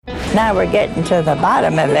Now we're getting to the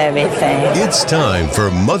bottom of everything. It's time for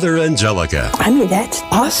Mother Angelica. I mean, that's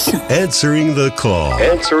awesome. Answering the call.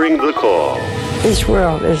 Answering the call. This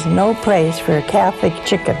world is no place for Catholic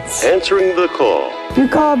chickens. Answering the call. You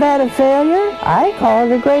call that a failure? I call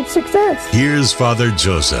it a great success. Here's Father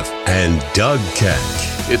Joseph and Doug Keck.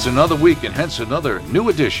 It's another week and hence another new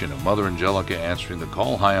edition of Mother Angelica Answering the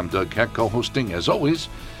Call. Hi, I'm Doug Keck, co-hosting, as always,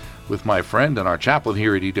 with my friend and our chaplain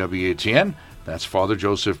here at EWTN. That's Father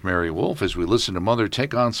Joseph Mary Wolf, as we listen to Mother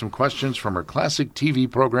take on some questions from her classic TV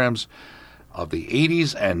programs of the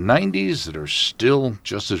 80s and 90s that are still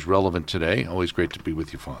just as relevant today. Always great to be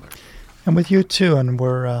with you, Father. And with you, too. And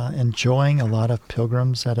we're enjoying a lot of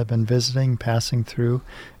pilgrims that have been visiting, passing through.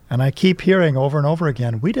 And I keep hearing over and over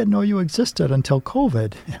again, we didn't know you existed until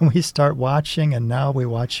COVID. And we start watching, and now we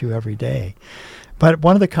watch you every day. But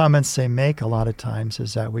one of the comments they make a lot of times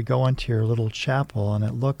is that we go into your little chapel, and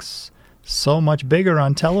it looks so much bigger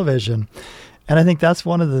on television. And I think that's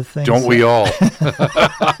one of the things. Don't we all?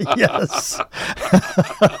 Yes.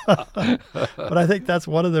 But I think that's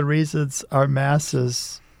one of the reasons our Mass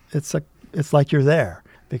is, it's like you're there.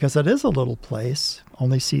 Because it is a little place,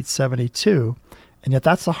 only seats 72, and yet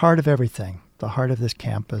that's the heart of everything. The heart of this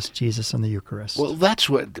campus, Jesus and the Eucharist. Well, that's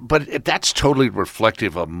totally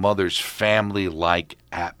reflective of Mother's family-like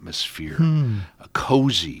atmosphere.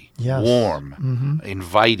 Cozy, yes. Warm,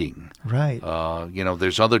 inviting. Right.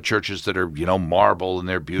 There's other churches that are, marble and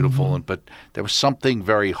they're beautiful, but there was something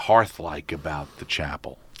very hearth-like about the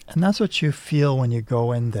chapel. And that's what you feel when you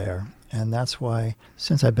go in there. And that's why,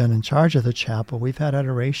 since I've been in charge of the chapel, we've had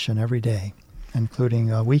adoration every day,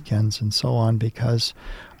 including weekends and so on, because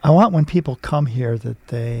I want when people come here that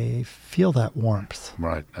they feel that warmth.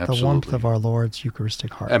 Right, absolutely. The warmth of our Lord's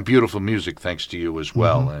Eucharistic heart. And beautiful music, thanks to you as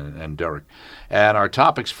well, and Derek. And our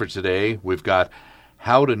topics for today, we've got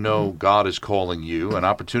how to know God is calling you, an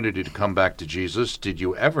opportunity to come back to Jesus. Did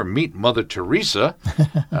you ever meet Mother Theresa?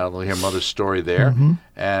 We'll hear Mother's story there.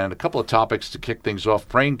 And a couple of topics to kick things off,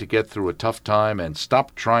 praying to get through a tough time and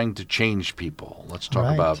stop trying to change people. Let's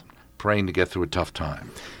talk about praying to get through a tough time.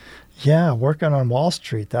 Yeah, working on Wall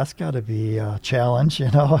Street, that's got to be a challenge,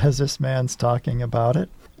 as this man's talking about it.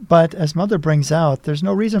 But as Mother brings out, there's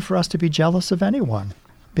no reason for us to be jealous of anyone,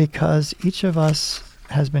 because each of us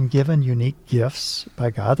has been given unique gifts by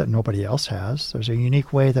God that nobody else has. There's a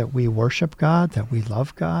unique way that we worship God, that we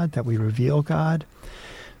love God, that we reveal God.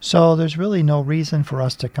 So there's really no reason for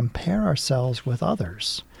us to compare ourselves with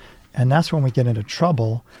others. And that's when we get into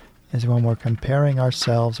trouble, is when we're comparing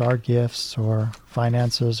ourselves, our gifts or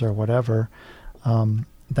finances or whatever.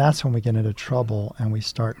 That's when we get into trouble and we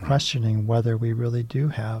start questioning whether we really do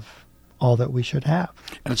have all that we should have.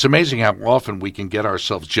 And it's amazing how often we can get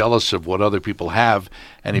ourselves jealous of what other people have.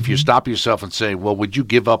 And if you stop yourself and say, well, would you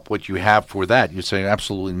give up what you have for that? You say,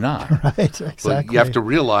 absolutely not. Right, exactly. But you have to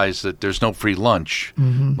realize that there's no free lunch.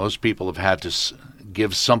 Most people have had to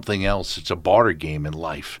give something else. It's a barter game in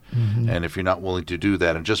life. And if you're not willing to do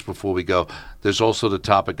that, and just before we go, there's also the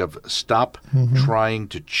topic of stop trying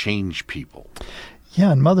to change people.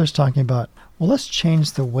 Yeah, and Mother's talking about, well, let's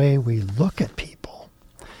change the way we look at people.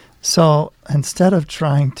 So instead of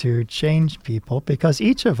trying to change people, because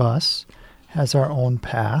each of us has our own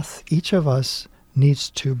path, each of us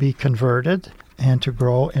needs to be converted and to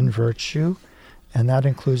grow in virtue. And that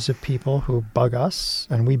includes the people who bug us,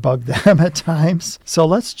 and we bug them at times. So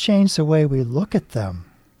let's change the way we look at them,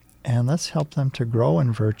 and let's help them to grow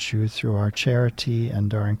in virtue through our charity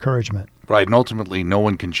and our encouragement. Right, and ultimately, no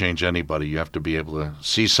one can change anybody. You have to be able to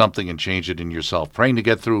see something and change it in yourself. Praying to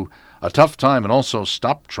get through a tough time, and also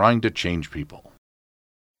stop trying to change people.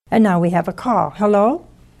 And now we have a call. Hello?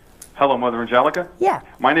 Hello, Mother Angelica. Yeah.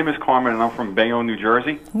 My name is Carmen, and I'm from Bayonne, New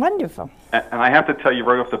Jersey. Wonderful. And I have to tell you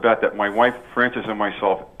right off the bat that my wife, Frances, and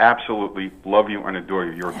myself absolutely love you and adore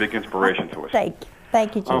you. You're a big inspiration to us.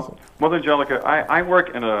 Thank you, Jesus. Mother Angelica, I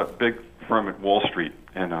work in a big firm at Wall Street,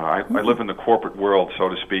 and I live in the corporate world, so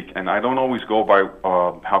to speak, and I don't always go by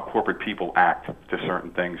how corporate people act to certain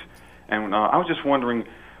things. And I was just wondering,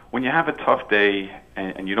 when you have a tough day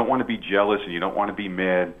and you don't want to be jealous and you don't want to be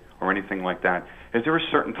mad or anything like that, is there a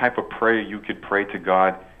certain type of prayer you could pray to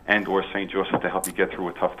God and or St. Joseph to help you get through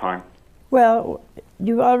a tough time? Well,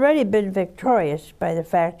 you've already been victorious by the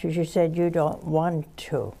fact that you said you don't want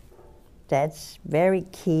to. That's very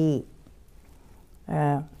key.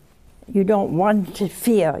 You don't want to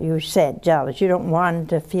feel, you said, jealous. You don't want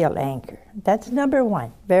to feel anger. That's number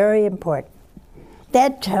one, very important.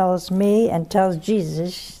 That tells me and tells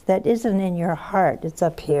Jesus that isn't in your heart, it's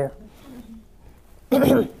up here.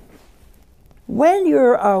 When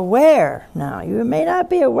you're aware, now, you may not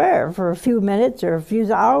be aware for a few minutes or a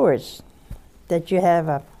few hours that you have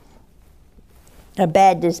a a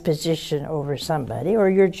bad disposition over somebody, or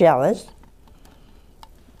you're jealous,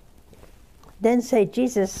 then say,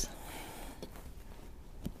 Jesus,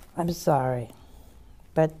 I'm sorry,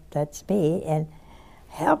 but that's me, and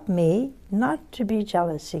help me not to be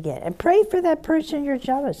jealous again. And pray for that person you're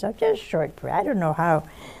jealous of. Just short prayer. I don't know how,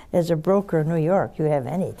 as a broker in New York, you have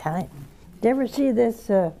any time. Do you ever see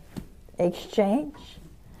this exchange?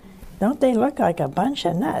 Don't they look like a bunch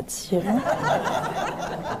of nuts, you know?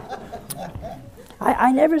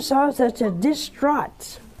 I never saw such a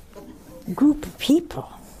distraught group of people.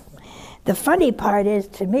 The funny part is,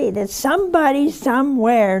 to me, that somebody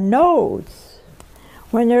somewhere knows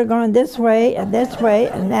when they're going this way and this way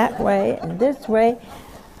and that way and this way.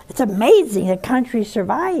 It's amazing the country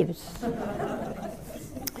survives.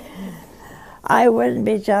 I wouldn't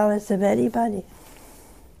be jealous of anybody.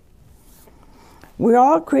 We're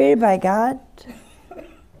all created by God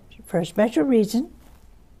for a special reason,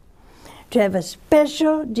 to have a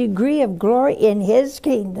special degree of glory in His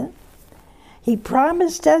kingdom. He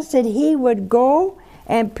promised us that He would go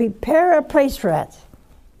and prepare a place for us,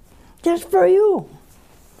 just for you.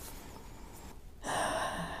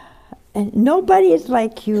 And nobody is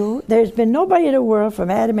like you. There's been nobody in the world from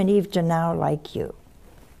Adam and Eve to now like you.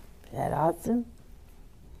 Is that awesome?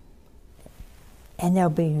 And there'll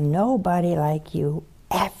be nobody like you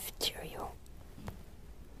after you.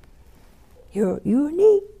 You're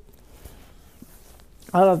unique.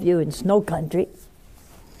 All of you in snow country.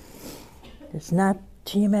 There's not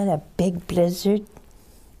even a big blizzard.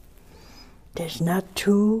 There's not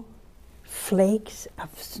two flakes of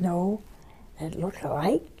snow that look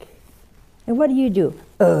alike. And what do?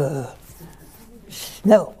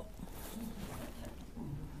 Snow.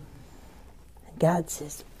 And God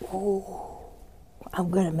says, oh, I'm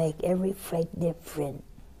going to make every flake different.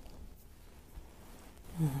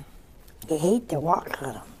 You hate to walk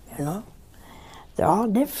on them, you know? They're all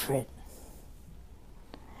different.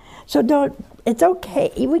 So it's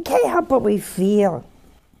okay. We can't help what we feel.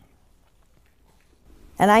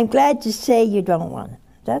 And I'm glad to say you don't want it.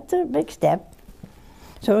 That's a big step.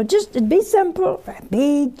 So just be simple,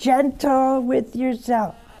 be gentle with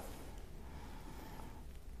yourself.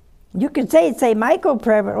 You could say St. Michael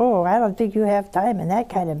prayer, but I don't think you have time in that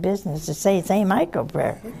kind of business to say St. Michael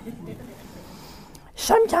prayer.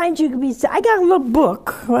 Sometimes you could I got a little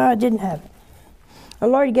book. Well, I didn't have it. The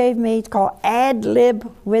Lord gave me, it's called Ad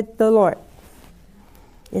Lib with the Lord.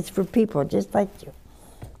 It's for people just like you.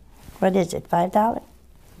 What is it, $5?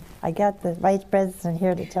 I got the vice president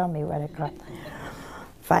here to tell me what it costs.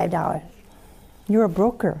 $5. You're a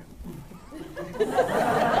broker.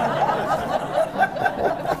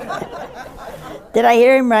 Did I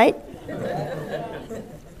hear him right?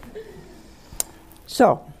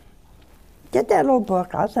 So, get that little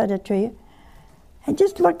book, I'll send it to you, and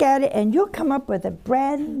just look at it, and you'll come up with a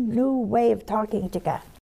brand new way of talking to God.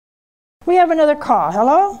 We have another call.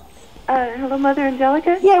 Hello? Hello, Mother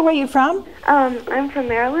Angelica? Yeah, where are you from? I'm from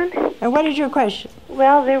Maryland. And what is your question?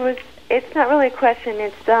 Well, it's not really a question.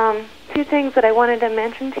 It's two things that I wanted to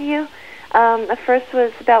mention to you. The first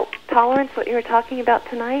was about tolerance, what you were talking about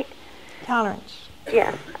tonight. Tolerance.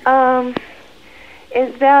 Yes.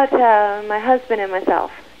 It's about my husband and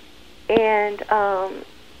myself. And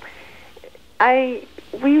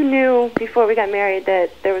we knew before we got married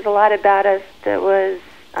that there was a lot about us that was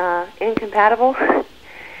incompatible.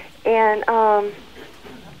 And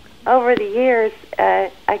over the years,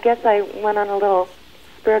 I guess I went on a little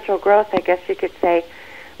spiritual growth, I guess you could say.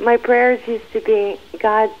 My prayers used to be,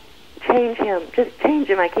 God, change him. Just change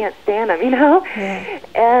him. I can't stand him, you know? Yeah.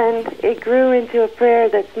 And it grew into a prayer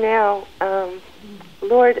that's now,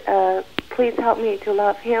 Lord, please help me to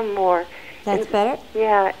love him more. That's better?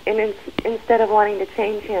 Yeah, and instead of wanting to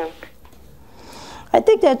change him. I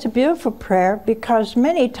think that's a beautiful prayer, because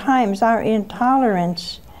many times our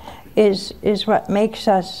intolerance is what makes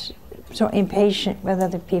us so impatient with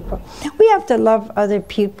other people. We have to love other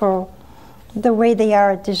people the way they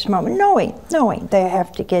are at this moment, knowing they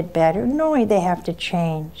have to get better, knowing they have to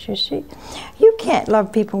change, you see. You can't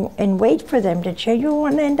love people and wait for them to change. You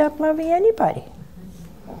won't end up loving anybody.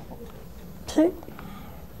 See?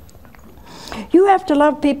 You have to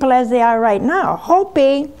love people as they are right now,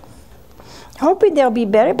 hoping they'll be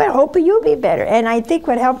better, but hoping you'll be better. And I think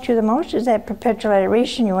what helped you the most is that perpetual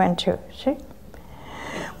adoration you went to, see?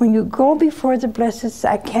 When you go before the blessed,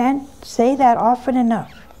 I can't say that often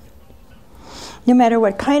enough. No matter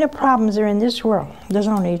what kind of problems are in this world, there's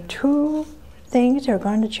only two things that are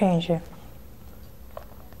going to change you.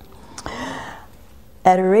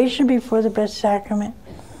 Adoration before the Blessed Sacrament,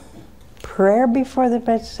 prayer before the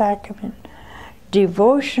Blessed Sacrament,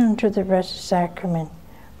 devotion to the Blessed Sacrament,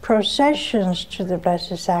 processions to the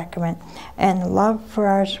Blessed Sacrament, and love for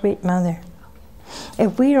our sweet Mother.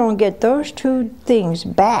 If we don't get those two things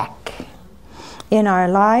back in our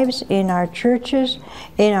lives, in our churches,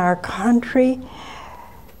 in our country,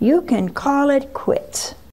 you can call it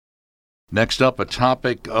quits. Next up, a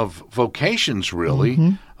topic of vocations,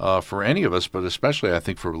 really, for any of us, but especially, I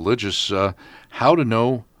think, for religious, how to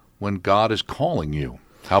know when God is calling you.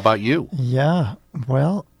 How about you? Yeah,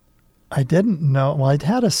 well, I didn't know. Well, I'd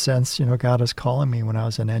had a sense, God is calling me when I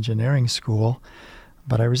was in engineering school,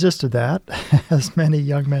 but I resisted that, as many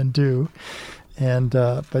young men do. And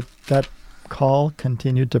but that call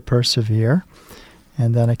continued to persevere.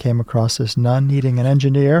 And then I came across this nun needing an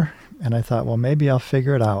engineer, and I thought, well, maybe I'll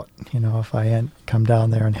figure it out, if I come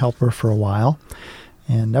down there and help her for a while.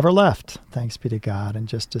 And never left, thanks be to God, and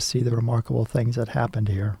just to see the remarkable things that happened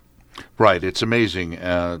here. Right. It's amazing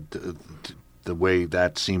the way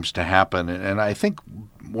that seems to happen. And I think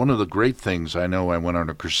one of the great things, I know I went on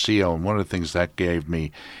a Cursillo, and one of the things that gave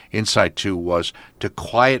me insight to was to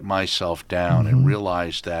quiet myself down and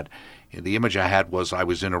realize that the image I had was I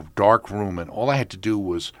was in a dark room, and all I had to do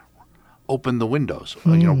was open the windows,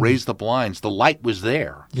 raise the blinds. The light was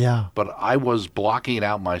there. Yeah. But I was blocking it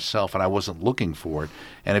out myself, and I wasn't looking for it.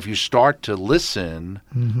 And if you start to listen,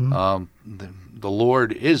 the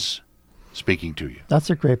Lord is speaking to you. That's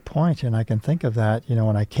a great point, and I can think of that.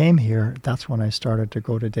 When I came here, that's when I started to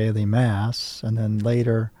go to daily Mass, and then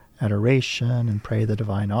later adoration and pray the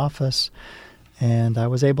Divine Office. And I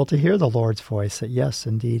was able to hear the Lord's voice that, yes,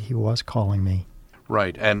 indeed, He was calling me.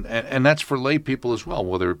 Right, and that's for lay people as well,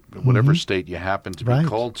 whatever state you happen to be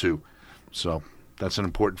called to. So that's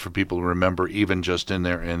important for people to remember, even just in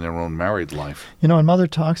their own married life. And Mother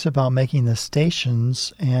talks about making the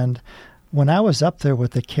stations, and when I was up there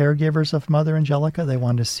with the caregivers of Mother Angelica, they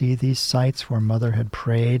wanted to see these sites where Mother had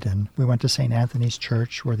prayed, and we went to St. Anthony's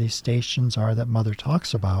Church where these stations are that Mother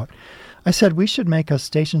talks about. I said we should make a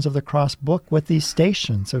Stations of the Cross book with these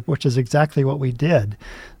stations, which is exactly what we did.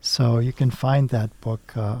 So you can find that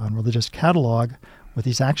book on Religious Catalog with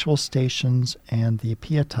these actual stations and the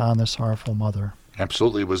Pietà on the Sorrowful Mother.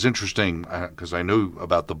 Absolutely. It was interesting because I knew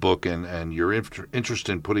about the book and your interest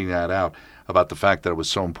in putting that out, about the fact that it was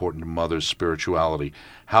so important to Mother's spirituality.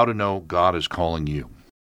 How to know God is calling you.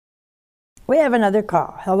 We have another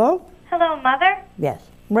call. Hello? Hello, Mother? Yes.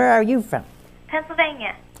 Where are you from?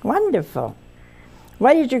 Pennsylvania. Wonderful.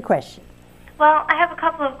 What is your question? Well, I have a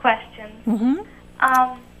couple of questions.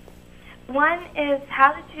 One is,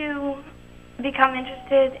 how did you become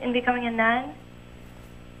interested in becoming a nun?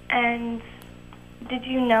 And did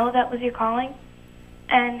you know that was your calling?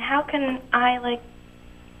 And how can I,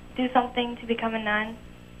 do something to become a nun?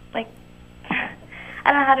 I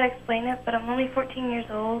don't know how to explain it, but I'm only 14 years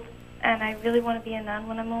old, and I really want to be a nun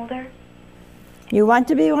when I'm older. You want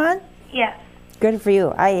to be one? Yes. Good for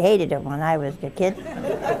you. I hated it when I was a kid.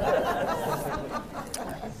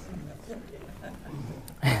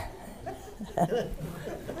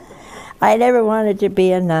 I never wanted to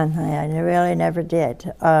be a nun. I really never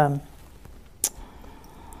did.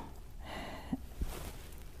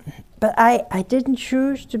 But I didn't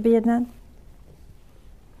choose to be a nun.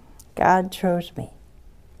 God chose me.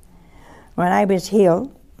 When I was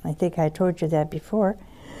healed, I think I told you that before,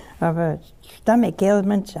 of a stomach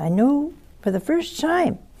ailment, I knew for the first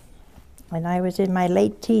time when I was in my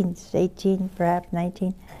late teens, 18, perhaps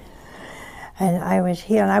 19, and I was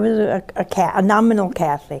healed. I was a nominal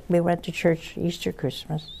Catholic. We went to church Easter,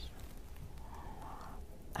 Christmas.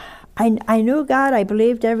 I knew God. I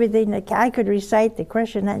believed everything. That I could recite the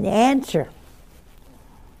question and the answer.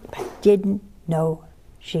 But I didn't know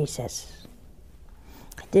Jesus.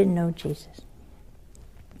 I didn't know Jesus.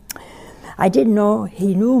 I didn't know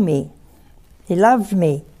He knew me. He loved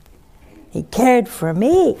me. He cared for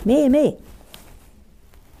me. But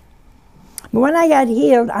when I got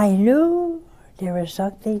healed, I knew there was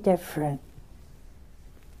something different.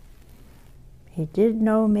 He did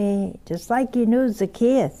know me just like He knew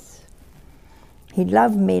Zacchaeus. He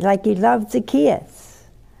loved me like He loved Zacchaeus.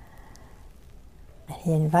 And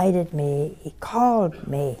He invited me, He called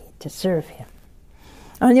me to serve Him.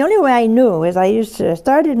 And the only way I knew is I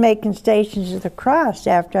started making Stations of the Cross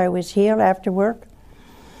after I was healed, after work.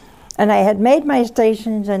 And I had made my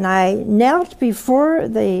stations, and I knelt before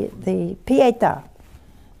the Pietà,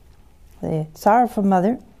 the Sorrowful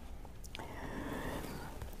Mother.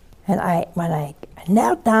 And when I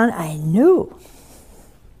knelt down, I knew.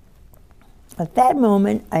 At that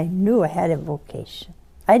moment, I knew I had a vocation.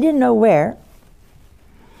 I didn't know where.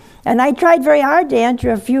 And I tried very hard to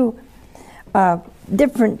enter a few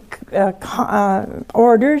different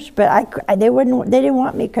orders, but they didn't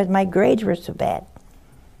want me because my grades were so bad.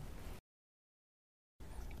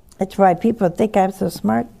 That's why people think I'm so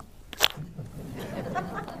smart.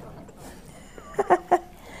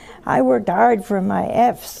 I worked hard for my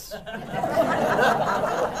F's.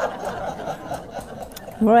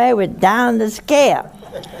 Well, I was down the scale.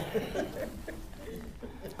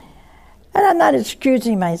 And I'm not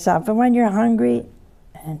excusing myself, but when you're hungry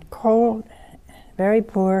and cold, very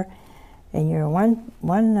poor, and you're one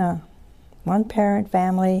parent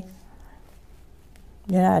family,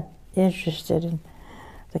 you're not interested in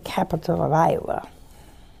the capital of Iowa.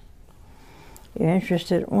 You're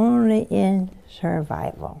interested only in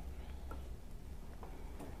survival.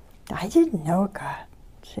 I didn't know God,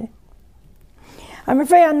 see? I'm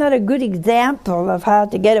afraid I'm not a good example of how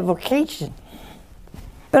to get a vocation.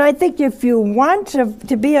 But I think if you want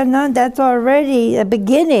to be a nun, that's already a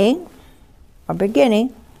beginning.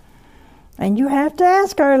 And you have to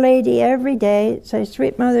ask Our Lady every day, say,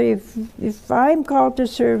 Sweet Mother, if I'm called to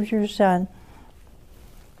serve your son,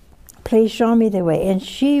 please show me the way. And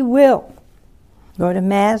she will. Go to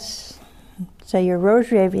Mass, say your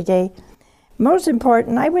rosary every day. Most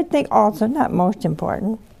important, I would think also, not most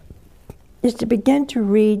important, is to begin to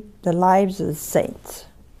read the lives of the saints.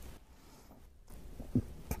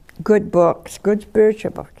 Good books, good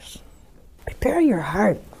spiritual books. Prepare your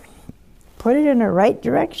heart. Put it in the right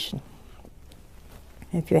direction.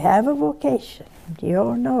 If you have a vocation,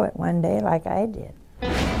 you'll know it one day like I did.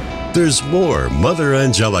 There's more Mother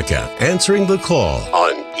Angelica answering the call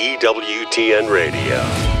on EWTN Radio.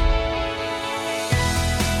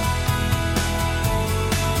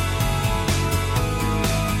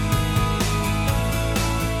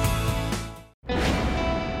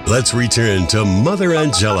 Let's return to Mother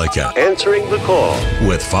Angelica answering the call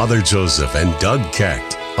with Father Joseph and Doug Keck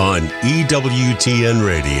on EWTN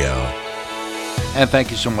Radio. And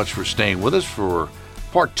thank you so much for staying with us for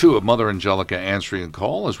part 2 of Mother Angelica answering the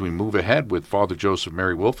call as we move ahead with Father Joseph,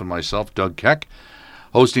 Mary Wolf, and myself, Doug Keck,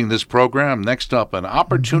 hosting this program. Next up, an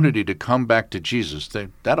opportunity to come back to Jesus.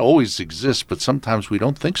 That always exists, but sometimes we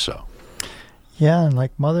don't think so. Yeah, and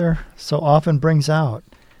like Mother so often brings out,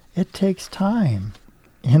 it takes time.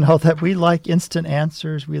 You know, that we like instant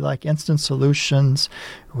answers, we like instant solutions,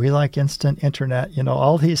 we like instant internet, you know,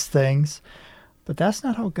 all these things. But that's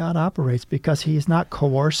not how God operates, because He's not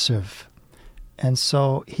coercive. And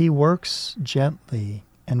so He works gently,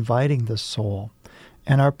 inviting the soul.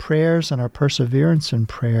 And our prayers and our perseverance in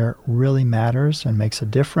prayer really matters and makes a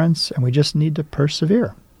difference, and we just need to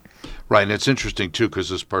persevere. Right, and it's interesting, too, because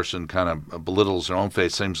this person kind of belittles their own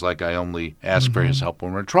faith. Seems like I only ask for His help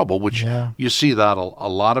when we're in trouble, which you see that a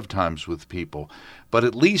lot of times with people. But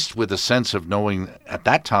at least with a sense of knowing at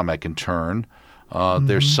that time I can turn,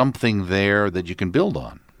 there's something there that you can build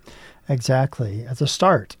on. Exactly, as a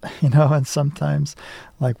start, you know, and sometimes,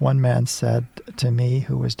 like one man said to me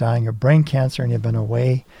who was dying of brain cancer and he had been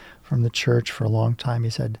away from the church for a long time, he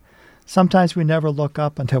said, sometimes we never look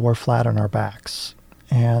up until we're flat on our backs.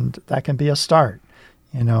 And that can be a start.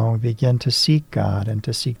 You know, we begin to seek God and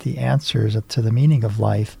to seek the answers to the meaning of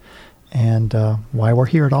life and why we're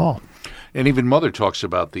here at all. And even Mother talks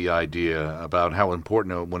about the idea about how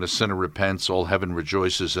important when a sinner repents, all heaven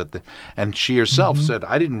rejoices at the. And she herself said,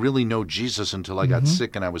 I didn't really know Jesus until I got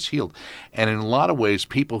sick and I was healed. And in a lot of ways,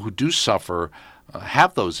 people who do suffer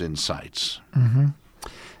have those insights.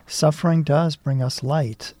 Suffering does bring us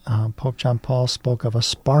light. Pope John Paul spoke of a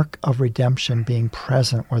spark of redemption being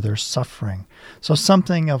present where there's suffering. So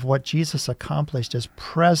something of what Jesus accomplished is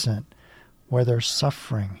present where there's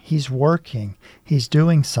suffering. He's working. He's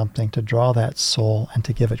doing something to draw that soul and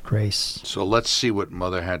to give it grace. So let's see what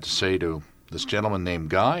Mother had to say to this gentleman named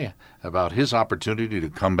Guy about his opportunity to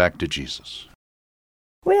come back to Jesus.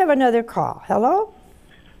 We have another call. Hello?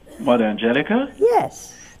 Mother Angelica?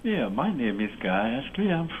 Yes. Yeah, my name is Guy.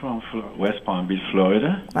 Actually, I'm from West Palm Beach,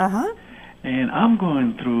 Florida. And I'm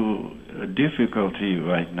going through a difficulty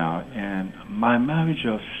right now. And my marriage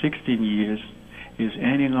of 16 years is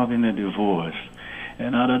ending up in a divorce.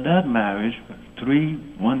 And out of that marriage,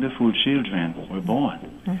 3 wonderful children were born.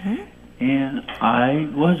 And I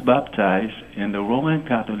was baptized in the Roman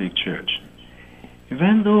Catholic Church.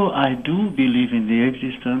 Even though I do believe in the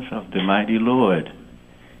existence of the mighty Lord,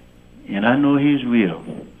 and I know His will,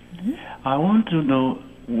 I want to know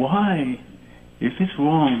why, if it's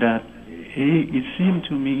wrong that it seems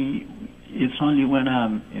to me it's only when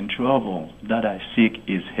I'm in trouble that I seek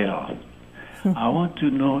His help. I want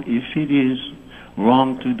to know if it is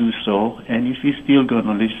wrong to do so, and if He's still going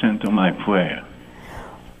to listen to my prayer.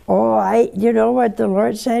 Oh, you know what the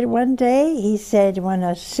Lord said one day? He said, when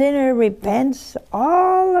a sinner repents,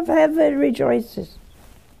 all of heaven rejoices.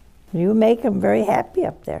 You make them very happy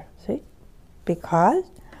up there, see? Because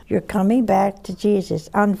You're coming back to Jesus.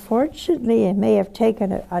 Unfortunately, it may have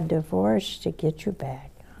taken a divorce to get you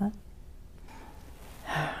back. Huh?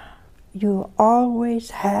 You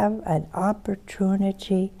always have an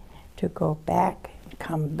opportunity to go back and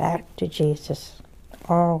come back to Jesus.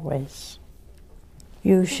 Always.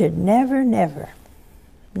 You should never, never,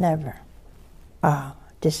 never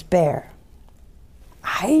despair.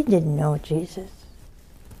 I didn't know Jesus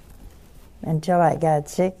until I got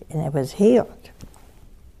sick and it was healed.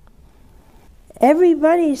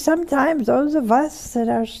 Everybody, sometimes those of us that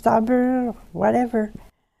are stubborn or whatever,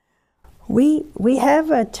 we have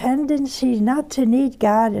a tendency not to need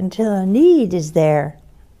God until a need is there.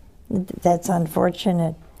 That's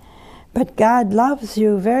unfortunate. But God loves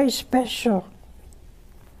you very special.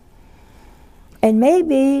 And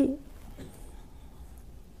maybe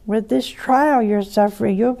with this trial you're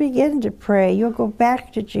suffering, you'll begin to pray. You'll go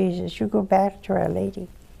back to Jesus. You'll go back to Our Lady.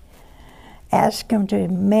 Ask Him to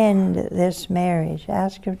mend this marriage.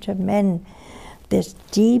 Ask Him to mend this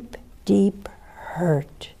deep, deep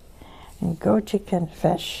hurt. And go to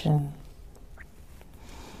confession.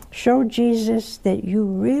 Show Jesus that you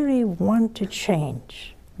really want to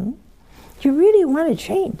change. You really want to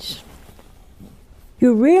change.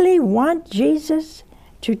 You really want Jesus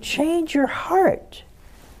to change your heart,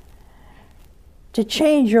 to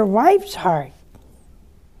change your wife's heart.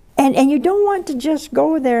 And you don't want to just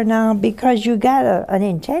go there now because you got an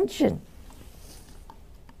intention.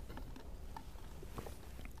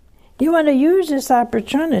 You want to use this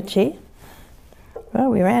opportunity. Well,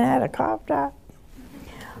 we ran out of cough drop.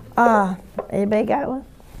 Anybody got one?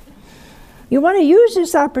 You want to use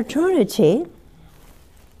this opportunity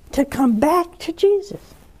to come back to Jesus.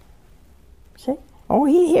 See? Oh,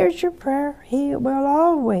 He hears your prayer. He will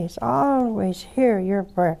always, always hear your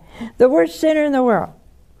prayer. The worst sinner in the world.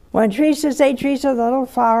 When Teresa, St. Teresa, the little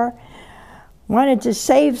flower, wanted to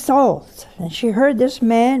save souls, and she heard this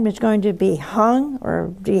man was going to be hung or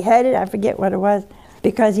beheaded, I forget what it was,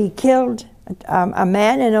 because he killed a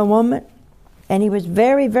man and a woman, and he was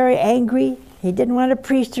very, very angry. He didn't want a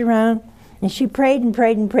priest around. And she prayed and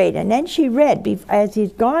prayed and prayed. And then she read, as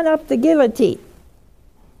he's gone up the guillotine,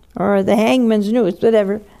 or the hangman's noose,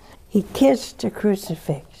 whatever, he kissed a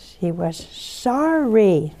crucifix. He was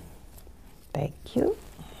sorry. Thank you.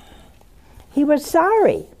 He was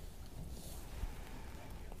sorry.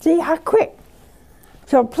 See how quick.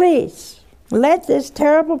 So please, let this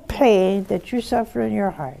terrible pain that you suffer in your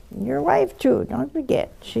heart, and your wife too, don't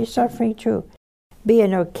forget, she's suffering too, be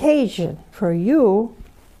an occasion for you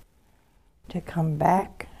to come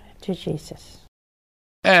back to Jesus.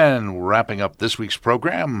 And wrapping up this week's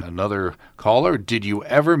program, another caller. Did you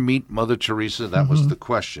ever meet Mother Teresa? That was the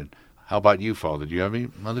question. How about you, Father? Did you ever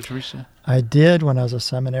meet Mother Teresa? I did when I was a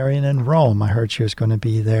seminarian in Rome. I heard she was going to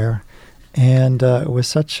be there. And it was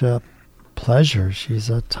such a pleasure. She's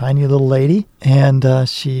a tiny little lady, and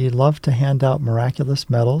she loved to hand out miraculous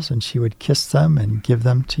medals, and she would kiss them and give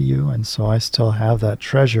them to you, and so I still have that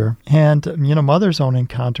treasure. And, Mother's own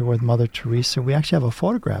encounter with Mother Teresa, we actually have a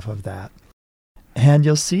photograph of that. And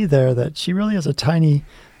you'll see there that she really is a tiny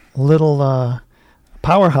little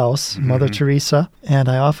powerhouse, Mother Teresa, and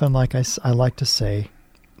I often, I like to say,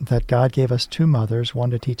 that God gave us two mothers, one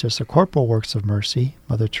to teach us the corporal works of mercy,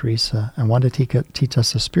 Mother Teresa, and one to teach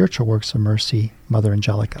us the spiritual works of mercy, Mother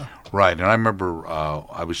Angelica. Right, and I remember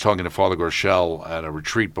I was talking to Father Gorshel at a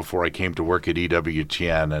retreat before I came to work at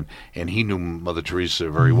EWTN, and he knew Mother Teresa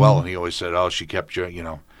very well, and he always said, she kept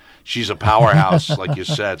you, she's a powerhouse, like you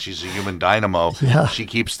said. She's a human dynamo. Yeah. She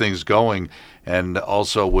keeps things going. And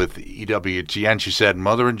also with EWTN, she said,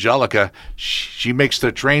 Mother Angelica, she makes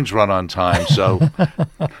the trains run on time, so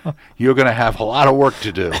you're going to have a lot of work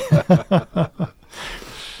to do.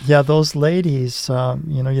 Yeah, those ladies,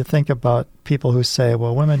 you think about people who say,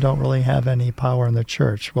 well, women don't really have any power in the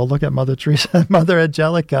church. Well, look at Mother Teresa and Mother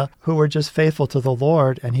Angelica, who were just faithful to the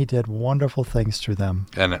Lord, and He did wonderful things through them.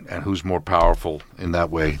 And who's more powerful in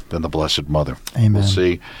that way than the Blessed Mother? Amen. We'll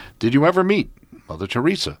see. Did you ever meet Mother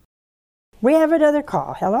Teresa? We have another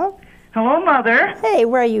call. Hello? Hello, Mother. Hey,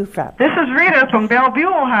 where are you from? This is Rita from Bellevue,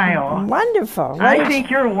 Ohio. Wonderful. I think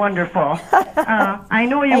you're wonderful. I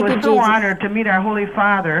know you were so honored to meet our Holy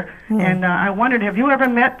Father, and I wondered, have you ever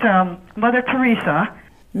met Mother Teresa?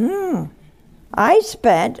 I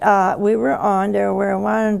spent, we were on, there were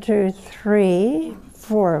 1, 2, 3,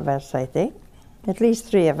 4 of us, I think, at least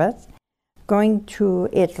 3 of us, going to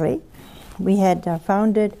Italy. We had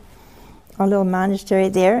founded a little monastery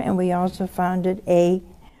there, and we also founded a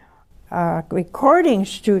recording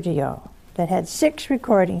studio that had 6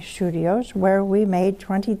 recording studios where we made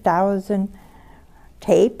 20,000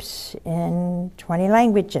 tapes in 20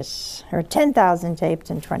 languages, or 10,000 tapes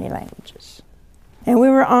in 20 languages. And we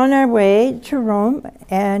were on our way to Rome,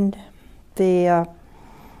 and the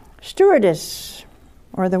stewardess,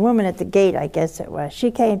 or the woman at the gate, I guess it was,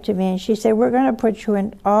 she came to me and she said, we're going to put you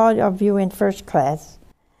in, all of you in first class,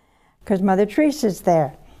 because Mother Teresa's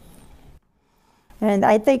there. And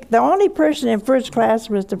I think the only person in first class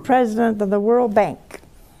was the president of the World Bank.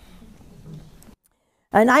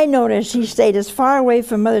 And I noticed he stayed as far away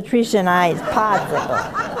from Mother Teresa and I as possible.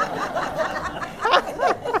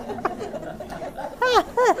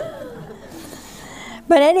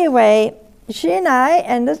 But anyway, she and I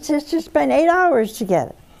and the sister spent 8 hours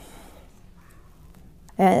together.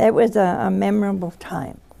 And it was a memorable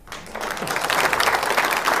time.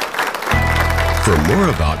 For more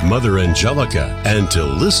about Mother Angelica and to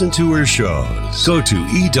listen to her shows, go to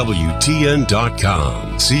EWTN.com.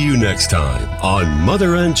 See you next time on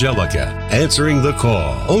Mother Angelica, Answering the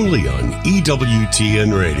Call, only on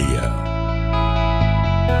EWTN Radio.